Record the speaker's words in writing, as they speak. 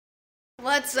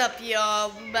What's up,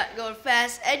 y'all? We about to go to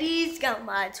Fast Eddie's. Got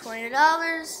my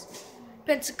 $20.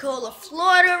 Pensacola,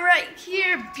 Florida, right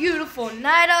here. Beautiful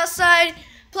night outside.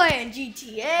 Playing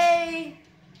GTA.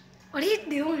 What are you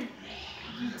doing?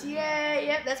 GTA.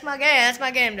 Yep, that's my game. That's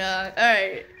my game, dog. All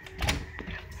right.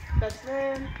 Best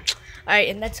friend. All right,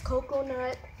 and that's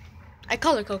Coconut. I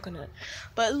call her Coconut.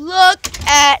 But look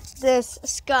at this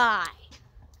sky.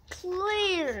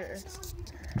 Clear.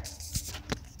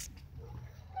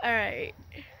 All right.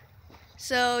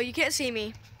 So you can't see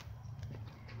me,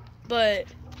 but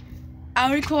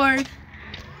I'll record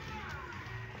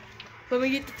when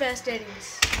we get to Fast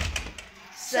Eddie's.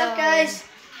 What's up, guys?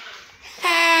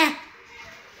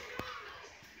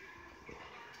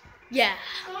 Yeah.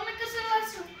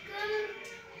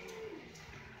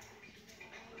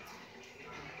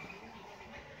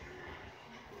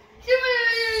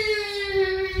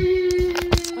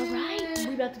 All right,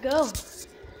 we about to go.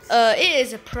 It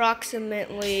is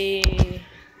approximately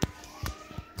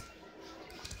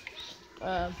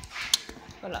hold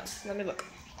on, let me look.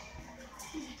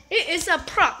 It is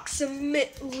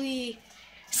approximately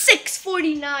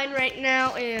 6:49 right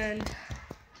now, and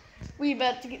we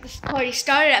about to get this party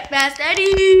started at Fast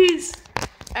Eddie's.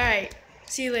 All right,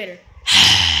 see you later.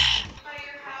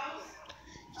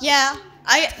 Yeah,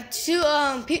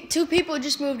 two people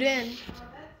just moved in.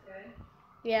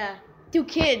 Yeah, 2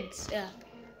 kids. Yeah.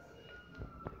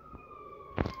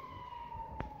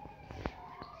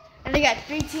 And I got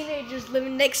 3 teenagers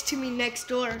living next to me next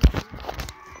door.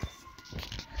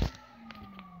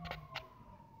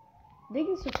 They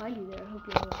can still find you there. I hope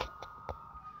you know.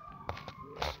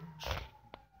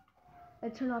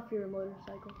 And turn off your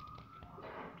motorcycle.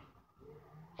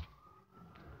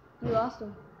 You lost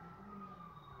him.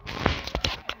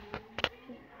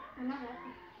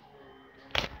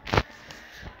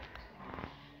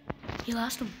 You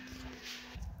lost him.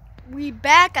 We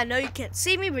back. I know you can't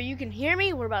see me, but you can hear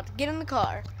me. We're about to get in the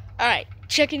car. All right,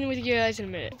 check in with you guys in a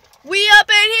minute. We up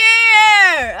in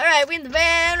here. All right, we in the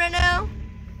van right now.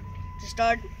 Just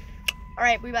started. All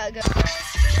right, we about to go.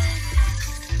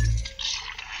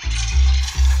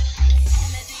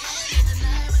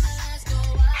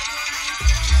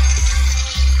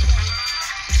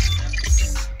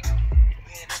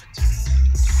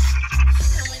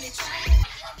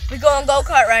 We going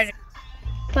go-kart riding.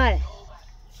 Got it.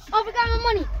 Oh, we got my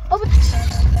money. Oh, We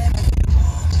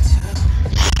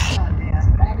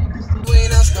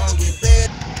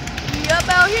up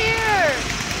out here.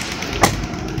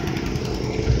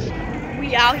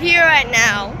 We out here right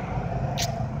now.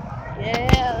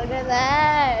 Yeah, look at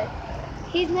that.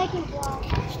 he's making vlogs.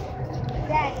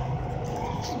 Dad,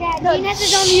 Gene has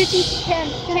his own YouTube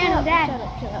channel. Dad,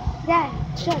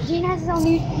 shut up. Gene has his own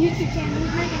YouTube channel.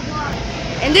 He's making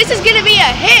vlogs. And this is gonna be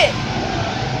a hit.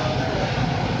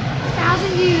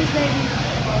 1,000 views, baby.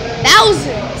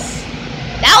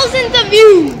 Thousands of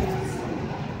views.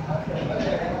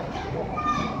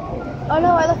 Oh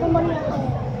no, I left my money at home.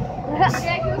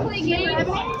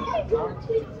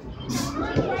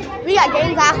 We got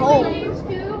games at home.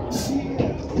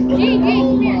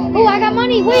 Oh, I got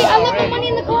money. Wait, I left my money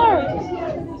in the car.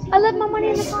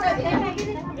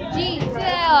 Gee,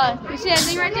 you see that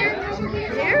thing right there?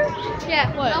 Here?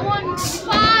 Yeah. What? I won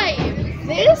 5.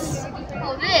 This?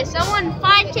 Oh, this. I won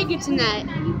 5 tickets in that.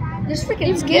 There's freaking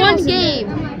In Skittles. one game.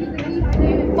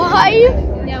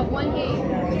 5? Yeah, 1 game.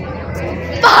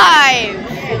 5.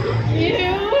 You?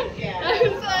 I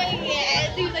was like,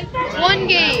 yeah. He was like, that's 1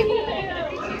 game.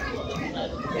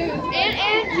 And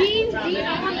Gene, I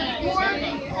won the 4.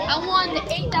 I won the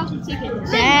 8,000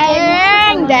 tickets.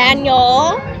 Dang,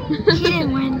 Daniel. He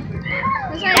didn't win.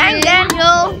 Dang,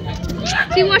 Daniel.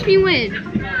 See, watch me win.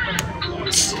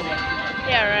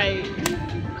 Yeah, right.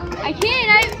 I can't.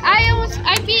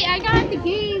 I got the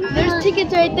game. There's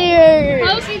tickets right there.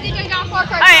 How else do you think I got Far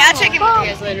Cry? Alright, I'll check in with you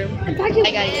guys later.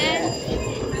 I got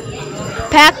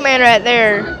it. Pac-Man right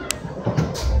there.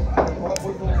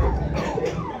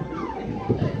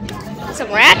 Some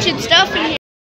ratchet stuff in here.